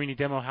 the DeMarini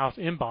Demo House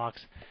inbox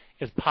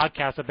is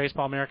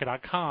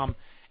podcast@baseballamerica.com.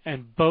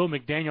 And Bo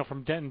McDaniel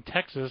from Denton,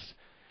 Texas,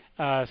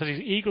 says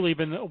he's eagerly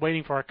been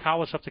waiting for our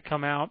college stuff to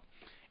come out,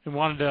 We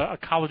wanted a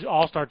college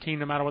all-star team,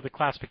 no matter what the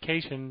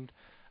classification,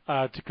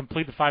 to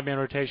complete the 5-man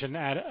rotation.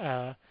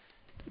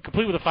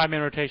 Complete with a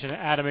 5-man rotation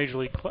and add a major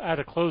league as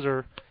a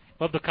closer.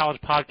 Love the college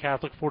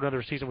podcast. Look forward to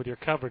another season with your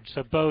coverage.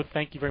 So, Bo,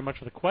 thank you very much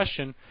for the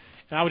question.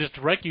 And I would just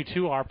direct you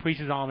to our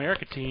preseason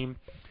All-America team,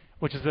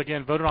 which is,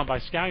 again, voted on by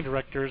scouting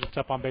directors. It's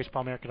up on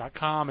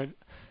baseballamerica.com. And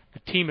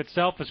the team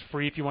itself is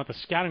free if you want the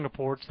scouting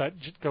reports that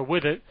go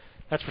with it.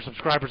 That's for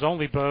subscribers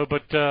only, Bo.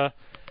 But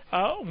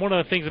one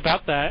of the things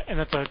about that, and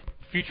that's a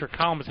future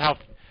column, is how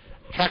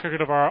track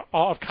record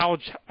of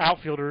college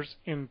outfielders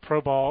in pro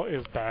ball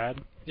is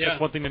bad. Yeah.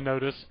 That's one thing to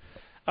notice.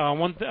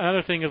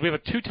 Another thing is we have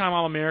a 2-time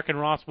All-American,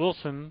 Ross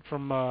Wilson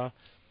from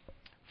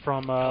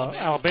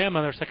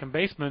Alabama, their second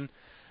baseman,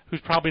 who's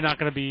probably not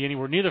going to be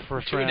anywhere near the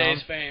first round. 2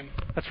 days fame.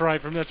 That's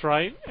right. That's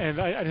right. And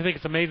I think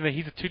it's amazing that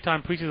he's a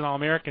 2-time preseason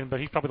All-American, but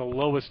he's probably the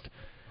lowest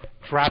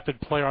drafted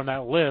player on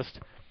that list.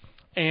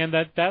 And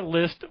that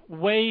list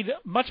weighed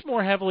much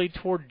more heavily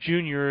toward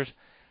juniors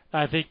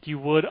than I think you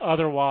would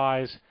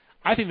otherwise.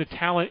 I think the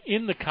talent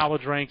in the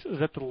college ranks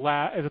is at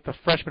the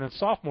freshman and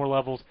sophomore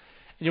levels.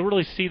 And you'll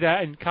really see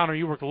that, and Connor,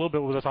 you worked a little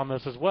bit with us on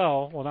this as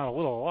well. Well, not a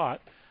little, a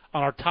lot.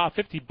 On our top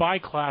 50 by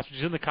class, which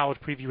is in the college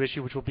preview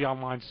issue, which will be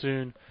online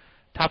soon.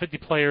 Top 50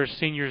 players,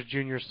 seniors,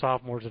 juniors,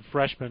 sophomores, and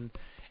freshmen.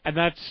 And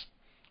that's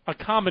a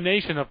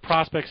combination of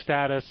prospect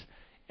status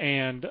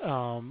and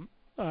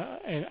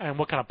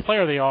what kind of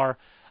player they are.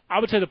 I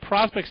would say the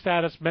prospect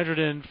status measured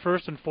in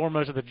first and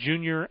foremost at the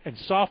junior and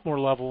sophomore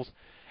levels.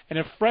 And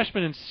at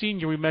freshman and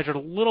senior, we measured a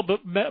little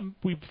bit,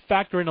 we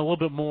factor in a little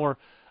bit more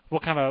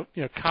what kind of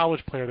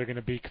college player they're going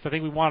to be, because I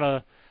think we want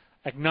to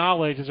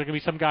acknowledge there's going to be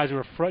some guys who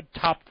are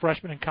top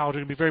freshmen in college who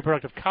are going to be very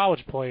productive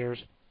college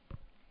players,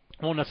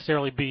 won't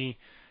necessarily be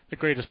the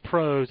greatest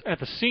pros. And at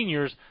the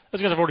seniors, those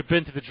guys have already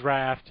been to the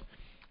draft.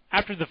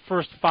 After the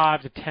first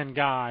 5 to 10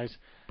 guys,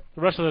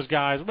 the rest of those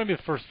guys, maybe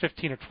the first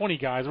 15 or 20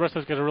 guys, the rest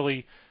of those guys are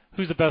really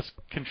who's the best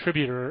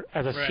contributor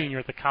as a senior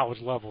at the college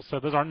level.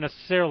 So those aren't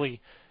necessarily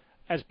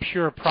as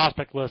pure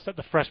prospect lists at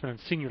the freshman and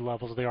senior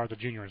levels as they are at the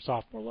junior and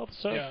sophomore level.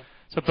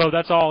 So Bo,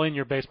 that's all in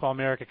your Baseball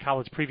America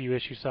college preview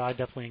issue, so I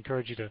definitely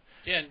encourage you to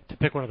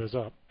pick one of those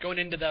up. Going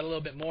into that a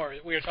little bit more,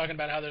 we were talking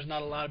about how there's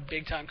not a lot of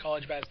big-time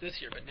college bats this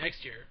year, but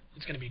next year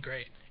it's going to be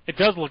great. It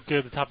does look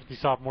good, the top 50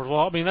 sophomores. Well,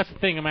 I mean, that's the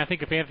thing. I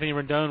think if Anthony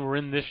Rendon were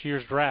in this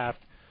year's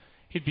draft,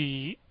 he'd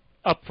be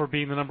up for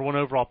being the number 1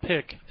 overall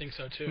pick. I think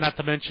so, too. Not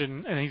to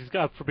mention, and he's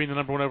up for being the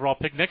number 1 overall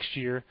pick next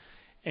year.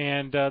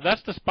 And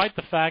that's despite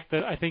the fact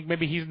that I think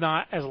maybe he's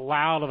not as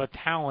loud of a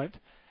talent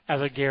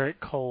as a Garrett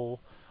Cole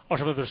or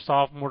some of the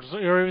sophomores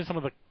or even some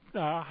of the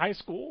high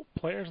school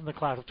players in the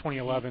class of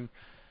 2011.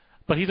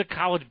 But he's a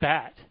college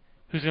bat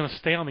who's going to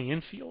stay on the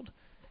infield.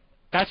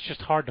 That's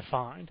just hard to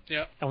find.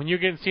 Yeah. And when you're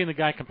seeing the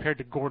guy compared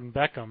to Gordon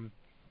Beckham,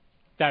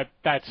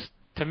 that's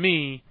to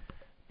me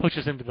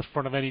pushes him to the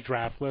front of any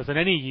draft list. And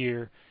any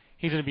year,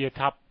 he's going to be a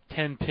top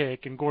 10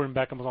 pick, and Gordon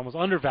Beckham was almost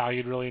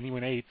undervalued, really, and he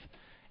went 8th.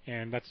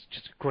 And that's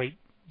just a great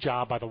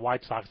job by the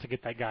White Sox to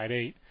get that guy at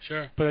 8.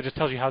 Sure. But that just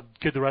tells you how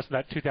good the rest of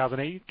that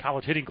 2008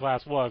 college hitting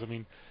class was. I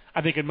mean,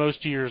 I think in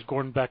most years,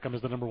 Gordon Beckham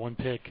is the number 1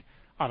 pick.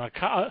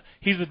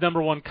 He's the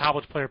number 1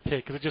 college player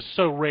pick because it's just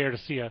so rare to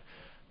see a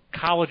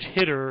college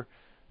hitter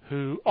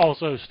who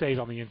also stays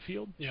on the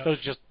infield. Yep. Those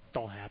just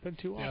don't happen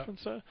too often.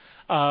 So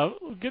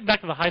getting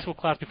back to the high school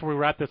class before we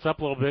wrap this up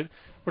a little bit,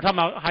 we're talking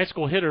about high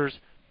school hitters.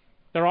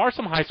 There are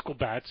some high school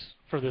bats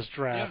for this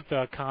draft,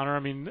 Connor. I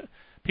mean,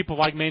 people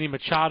like Manny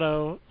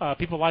Machado,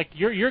 people like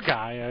your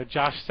guy,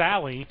 Josh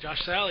Sally.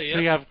 Josh Sally, yeah.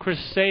 We have Chris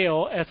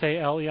Sale,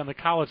 S-A-L-E, on the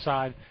college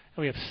side,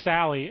 and we have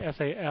Sally,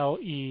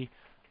 S-A-L-E,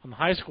 on the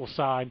high school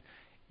side.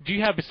 Do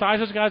you have,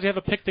 besides those guys, do you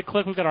have a pick to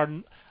click? We've got our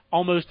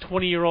almost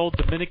 20-year-old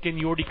Dominican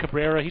Yordi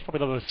Cabrera. He's probably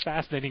the most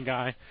fascinating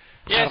guy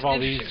out of all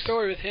these. Yeah, it's an interesting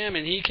story with him,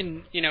 and he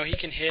can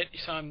hit. You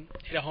saw him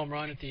hit a home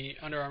run at the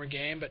Under Armour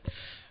game, but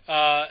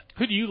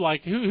who do you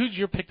like? Who's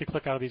your pick to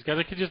click out of these guys?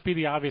 It could just be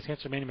the obvious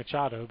answer, Manny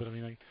Machado, but I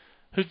mean,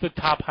 who's the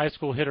top high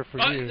school hitter for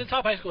you? The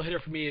top high school hitter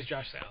for me is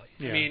Josh Sally.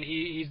 Yeah. I mean,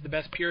 he's the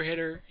best pure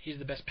hitter. He's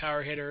the best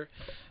power hitter.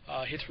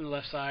 Hits from the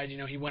left side.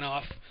 He went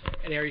off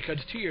at area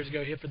codes 2 years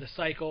ago. He hit for the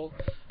cycle.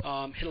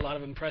 Hit a lot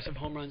of impressive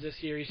home runs this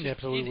year. He's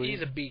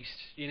a beast.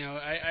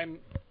 I'm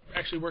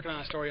actually working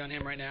on a story on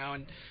him right now,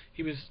 and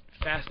he was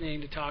fascinating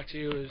to talk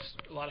to. It was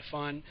a lot of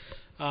fun.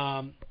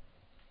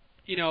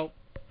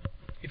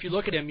 If you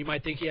look at him, you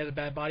might think he has a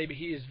bad body, but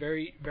he is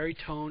very, very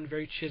toned,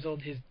 very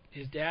chiseled.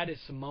 His dad is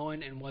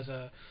Samoan and was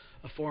a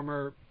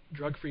former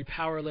drug-free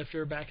power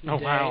lifter back in the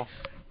day. Wow.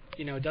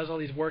 Does all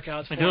these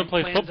workouts. He doesn't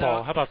play football.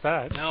 Out. How about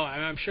that? No,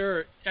 I'm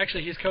sure.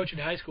 Actually, his coach at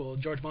high school,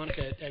 George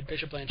Monica at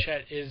Bishop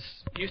Blanchette,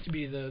 used to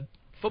be the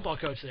football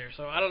coach there.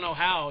 So I don't know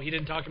how he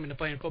didn't talk him into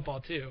playing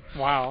football too.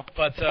 Wow.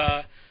 But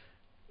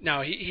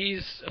no,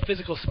 he's a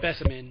physical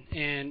specimen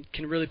and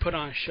can really put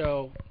on a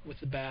show with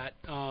the bat.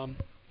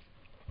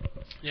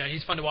 Yeah,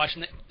 he's fun to watch.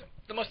 And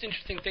the most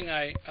interesting thing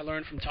I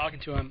learned from talking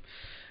to him,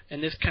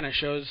 and this kind of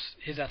shows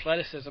his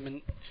athleticism,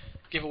 and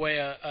give away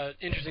a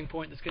interesting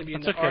point that's going to be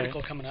in That's the okay.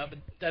 article coming up. But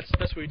that's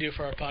what we do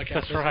for our podcast.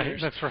 That's right.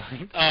 listeners. That's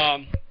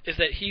right. Is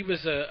that he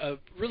was a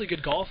really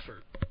good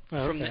golfer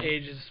from the Okay.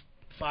 ages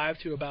 5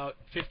 to about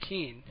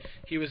 15.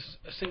 He was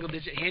a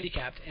single-digit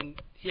handicapped, and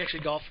he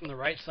actually golfed from the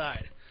right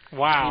side.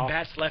 Wow. He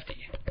bats lefty.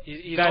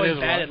 He's That always is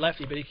batted wild.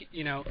 lefty, but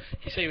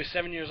he said he was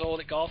 7 years old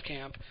at golf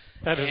camp.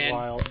 That is and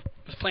wild.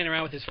 was playing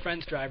around with his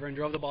friend's driver and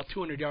drove the ball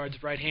 200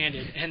 yards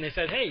right-handed. And they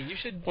said, hey, you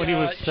should, When he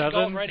was you should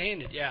golf 7?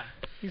 right-handed. Yeah.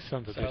 These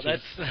sons of So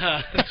bitches.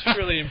 that's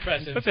really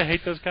impressive. Don't you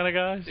hate those kind of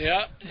guys?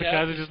 Yeah. The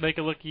guys that just make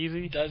it look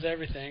easy. Does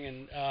everything,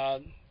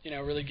 and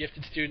really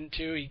gifted student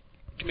too. He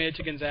committed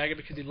to Gonzaga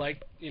because he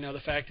liked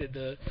the fact that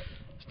the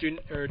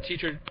student to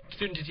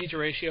teacher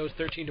ratio is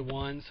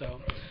 13-1. So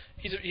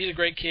he's a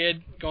great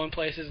kid, going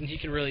places, and he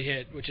can really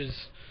hit, which is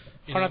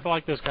Hard not to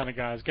like those kind of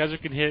guys. Guys who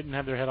can hit and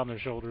have their head on their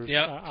shoulders.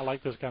 Yep. I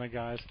like those kind of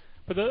guys.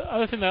 But the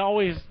other thing that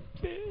always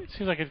it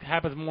seems like it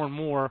happens more and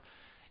more,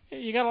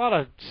 you got a lot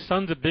of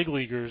sons of big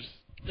leaguers.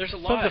 There's a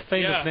Sons lot of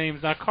famous yeah.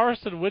 names. Now,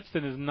 Carson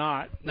Whitston is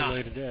not No.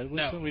 related to Ed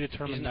Whitston. No, We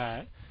determined he's not.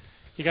 that.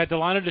 You got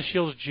Delano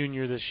DeShields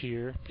Jr. this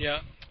year. Yeah.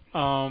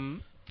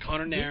 Um,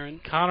 Connor Nairn.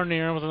 Connor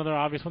Nairn was another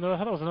obvious one. I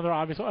thought it was another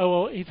obvious one.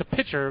 Oh, well, he's a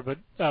pitcher,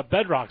 but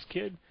Bedrock's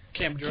kid.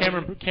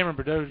 Cameron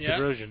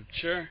Bedrosian.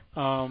 Sure.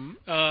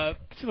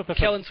 See, look, that's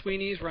Kellen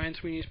Sweeney's, Ryan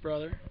Sweeney's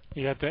brother.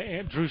 you got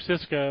Drew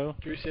Sisko,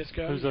 Drew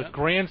Sisko. who's yeah. a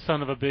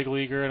grandson of a big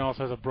leaguer and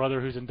also has a brother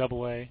who's in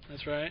Double-A.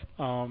 That's right.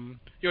 Um,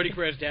 Yodi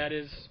Cabrera's dad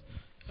is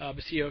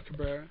Basilio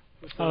Cabrera.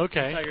 Was the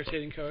okay. Tigers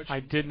hitting coach.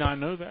 I did not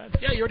know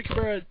that. Yeah, Yordi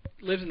Cabrera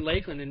lives in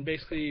Lakeland and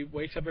basically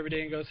wakes up every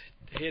day and goes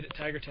to hit at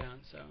Tiger Town.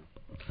 So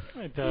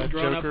At, He's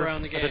grown up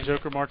around the At the game.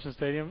 Joker Marching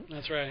Stadium.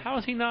 that's right. How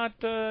is he not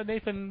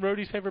Nathan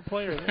Rohde's favorite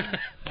player? Then?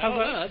 I don't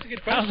know. That's a good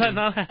How's question. that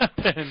not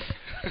happen?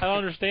 I don't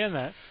understand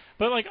that.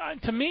 But like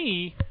to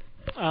me,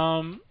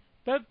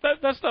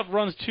 that stuff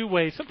runs two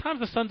ways. Sometimes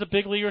the sons of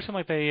big leaguers seem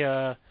like they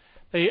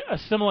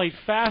assimilate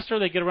faster,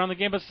 they get around the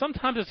game, but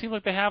sometimes it seems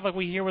like they have, like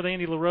we hear with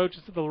Andy LaRoche,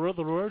 the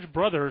LaRoche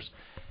brothers,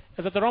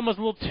 is that they're almost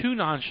a little too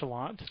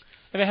nonchalant.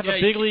 And they have Yeah,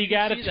 a big you league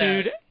can see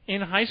attitude that.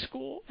 in high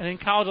school and in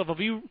college.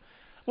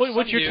 What's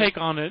Some your do. take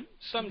on it?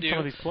 Some do. Some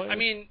of these players. I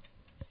mean,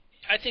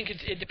 I think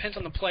it depends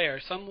on the player.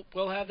 Some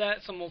will have that.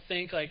 Some will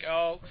think like,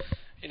 oh,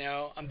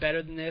 I'm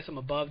better than this. I'm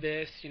above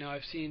this.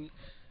 I've seen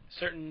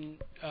certain,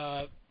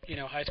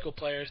 high school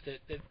players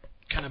that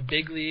kind of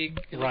big league.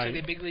 It looks Right.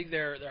 like they big league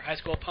their high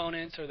school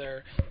opponents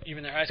or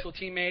even their high school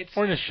teamates.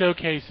 Or in a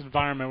showcase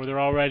environment where they're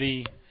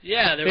already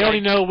Yeah, they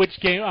already know which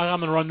game I'm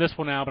going to run this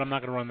one out, but I'm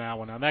not going to run that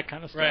one out. That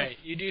kind of stuff. Right,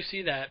 you do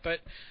see that, but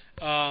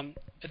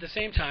at the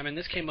same time, and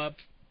this came up,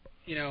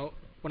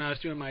 when I was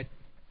doing my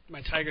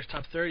Tigers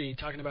top 30,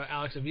 talking about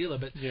Alex Avila.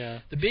 But Yeah.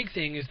 the big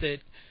thing is that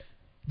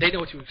they know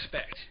what to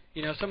expect.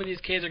 Some of these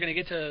kids are going to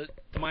get to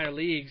the minor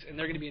leagues, and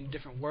they're going to be in a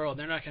different world.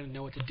 They're not going to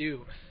know what to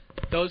do.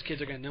 Those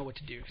kids are going to know what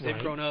to do because Right.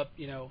 they've grown up,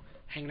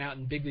 hanging out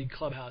in big league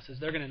clubhouses.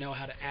 They're going to know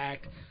how to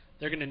act.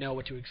 They're going to know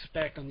what to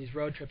expect on these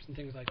road trips and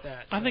things like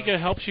that. I think it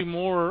helps you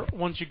more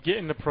once you get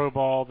into pro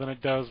ball than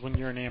it does when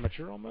you're an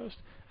amateur almost.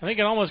 I think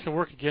it almost can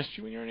work against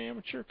you when you're an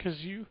amateur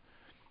because you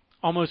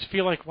almost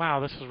feel like, wow,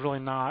 this is really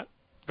not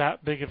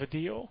that big of a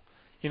deal.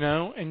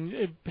 And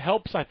it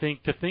helps, I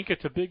think, to think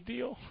it's a big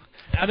deal.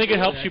 I think it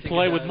helps you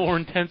play with more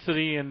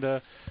intensity and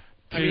to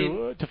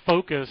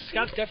focus.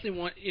 Scouts definitely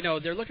want,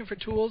 they're looking for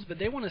tools, but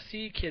they want to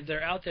see kids that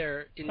are out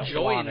there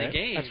enjoying want the it.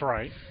 game. That's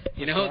right. That's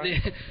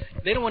right.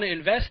 They don't want to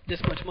invest this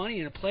much money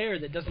in a player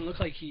that doesn't look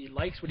like he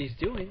likes what he's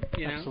doing.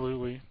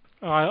 Absolutely.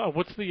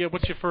 What's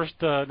your first?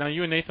 Now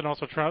you and Nathan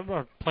also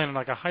are planning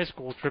like a high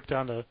school trip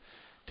down to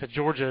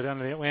Georgia, down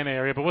to the Atlanta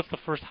area. But what's the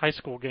first high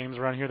school games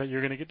around here that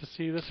you're going to get to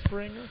see this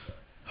spring?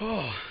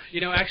 Oh,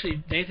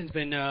 actually, Nathan's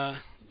been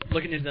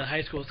looking into the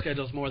high school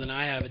schedules more than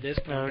I have at this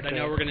point. Okay. But I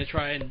know we're going to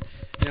try and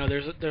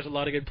there's a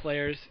lot of good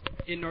players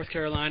in North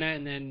Carolina,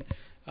 and then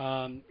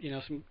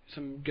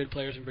some good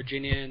players in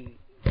Virginia, and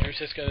Drew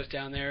Sisko's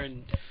down there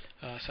in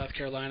South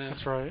Carolina.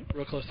 That's right.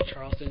 Real close to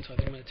Charleston, so I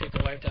think I'm going to take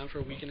the wife down for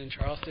a weekend in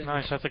Charleston.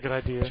 Nice, that's a good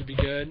idea. Should be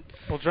good.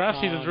 Well, draft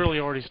season's really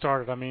already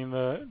started. I mean,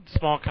 the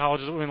small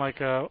colleges,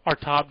 our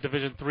top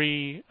Division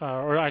III,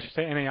 or I should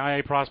say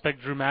NAIA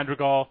prospect, Drew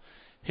Madrigal,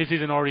 his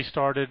season already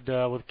started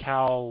with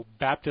Cal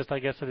Baptist, I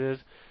guess it is,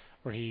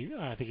 where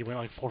I think he went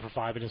like 4 for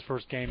 5 in his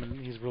first game,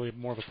 and he's really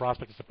more of a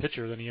prospect as a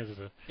pitcher than he is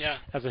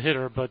as a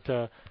hitter.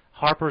 But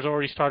Harper's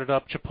already started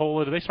up.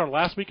 Chipola, did they start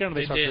last weekend or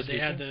They start did. this They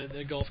weekend? had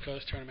the Gulf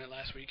Coast tournament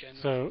last weekend.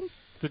 So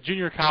the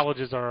junior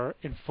colleges are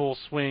in full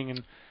swing,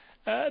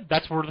 and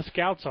that's where the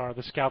scouts are.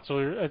 The scouts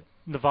are at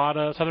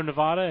Southern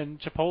Nevada, and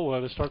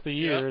Chipola to start the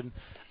year. Yep.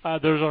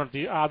 And those aren't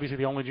obviously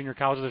the only junior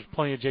colleges. There's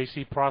plenty of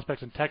JC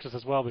prospects in Texas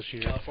as well this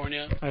year.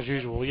 California. As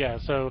usual, yeah.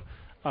 So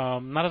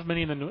not as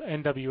many in the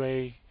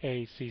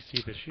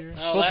NWAACC this year.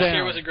 Last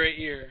year was a great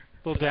year.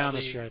 A little down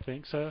this year, I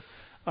think. So,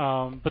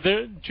 but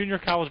the junior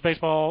college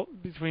baseball,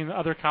 between the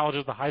other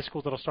colleges, the high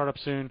schools that'll start up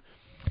soon,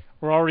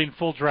 we're already in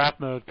full draft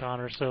mode,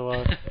 Connor.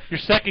 So your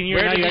second year,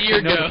 Where now did you the actually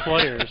year know go? the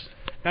players.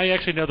 Now you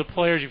actually know the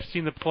players. You've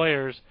seen the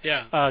players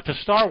Yeah. to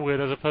start with,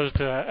 as opposed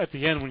to at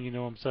the end when you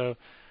know them. So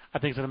I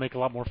think it's going to make it a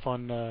lot more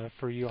fun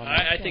for you.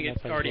 I think it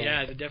already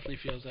has. It definitely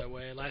feels that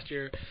way. Last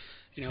year,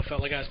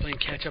 felt like I was playing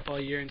catch up all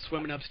year and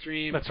swimming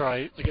upstream. That's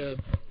right. Like a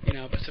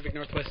Pacific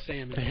Northwest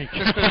salmon.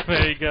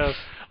 There you go.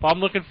 Well, I'm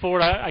looking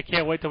forward. I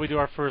can't wait till we do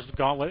our first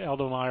Gauntlet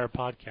Eldemeyer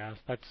podcast.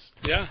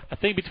 I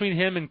think between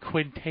him and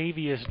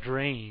Quintavious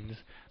Drains,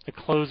 the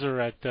closer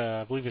at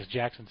I believe it's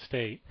Jackson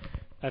State.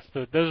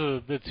 Those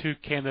are the two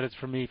candidates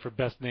for me for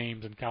best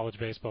names in college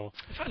baseball.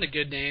 I found a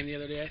good name the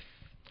other day.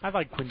 I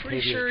like Quintavious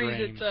Pretty sure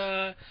Drains. he's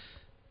at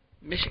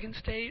Michigan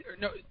State or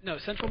no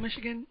Central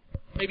Michigan.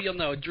 Maybe you'll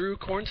know Drew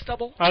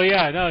Cornstubble. Oh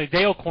yeah, no,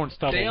 Dale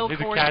Cornstubble. Dale He's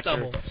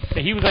Cornstubble. The catcher.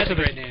 He was That's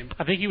actually a great name.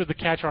 I think he was the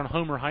catcher on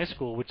Homer High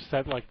School, which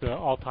set like the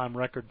all-time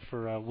record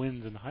for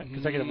wins in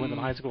consecutive wins in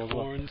high school as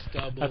well.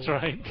 Cornstubble. That's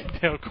right,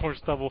 Dale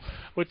Cornstubble.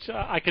 Which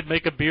I could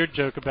make a beard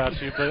joke about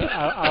you, but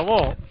I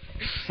won't.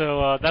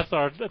 So that's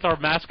our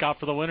mascot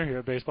for the winter here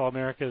at Baseball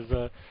America is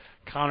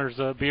Connor's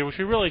beard, which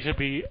we really should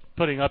be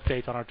putting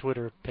updates on our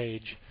Twitter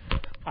page.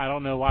 I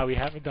don't know why we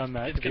haven't done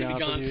that. It's going to be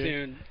gone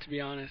soon, to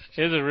be honest.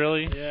 Is it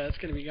really? Yeah, it's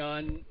going to be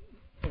gone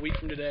a week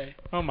from today.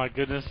 Oh my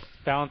goodness,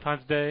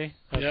 Valentine's Day.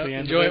 That's yep, the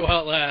end enjoy of it while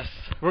it lasts.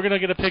 We're going to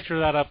get a picture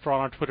of that up on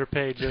our Twitter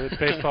page at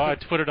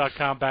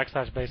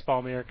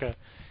twitter.com/BaseballAmerica.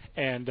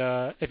 And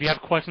if you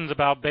have questions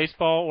about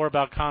baseball or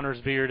about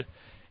Connor's beard,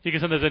 you can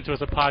send those into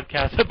us at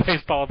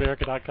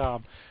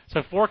podcast@baseballamerica.com.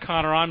 So for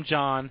Connor, I'm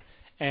John,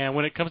 and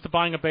when it comes to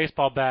buying a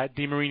baseball bat,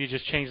 DeMarini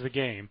just changed the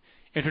game.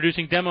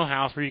 Introducing Demo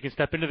House, where you can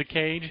step into the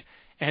cage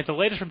and hit the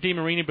latest from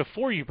DeMarini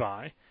before you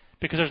buy,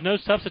 because there's no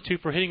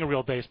substitute for hitting a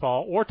real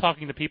baseball or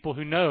talking to people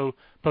who know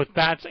both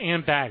bats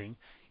and batting.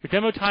 Your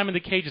demo time in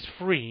the cage is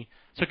free,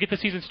 so get the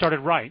season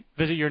started right.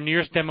 Visit your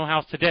nearest Demo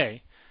House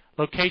today.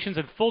 Locations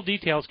and full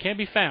details can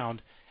be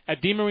found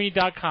at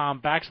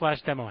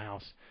DeMarini.com/Demo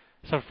House.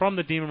 So from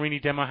the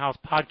DeMarini Demo House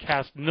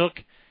podcast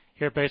nook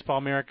here at Baseball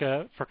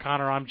America, for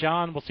Connor, I'm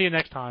John. We'll see you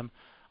next time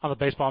on the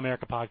Baseball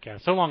America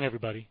podcast. So long,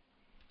 everybody.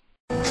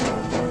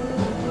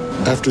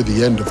 After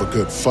the end of a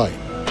good fight,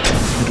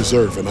 you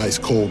deserve an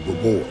ice-cold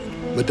reward.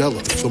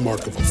 Modelo is the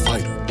mark of a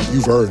fighter.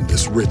 You've earned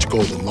this rich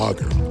golden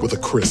lager with a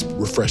crisp,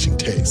 refreshing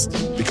taste.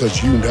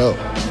 Because you know,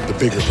 the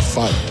bigger the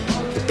fight,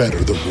 the better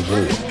the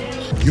reward.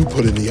 You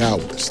put in the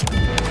hours,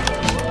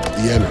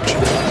 the energy,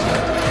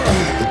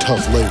 the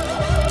tough labor.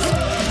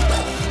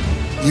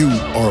 You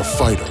are a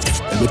fighter,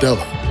 and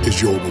Modelo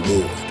is your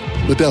reward.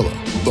 Modelo,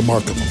 the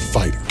mark of a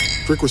fighter.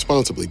 Drink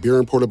responsibly. Beer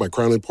imported by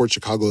Crown Imports,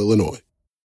 Chicago, Illinois.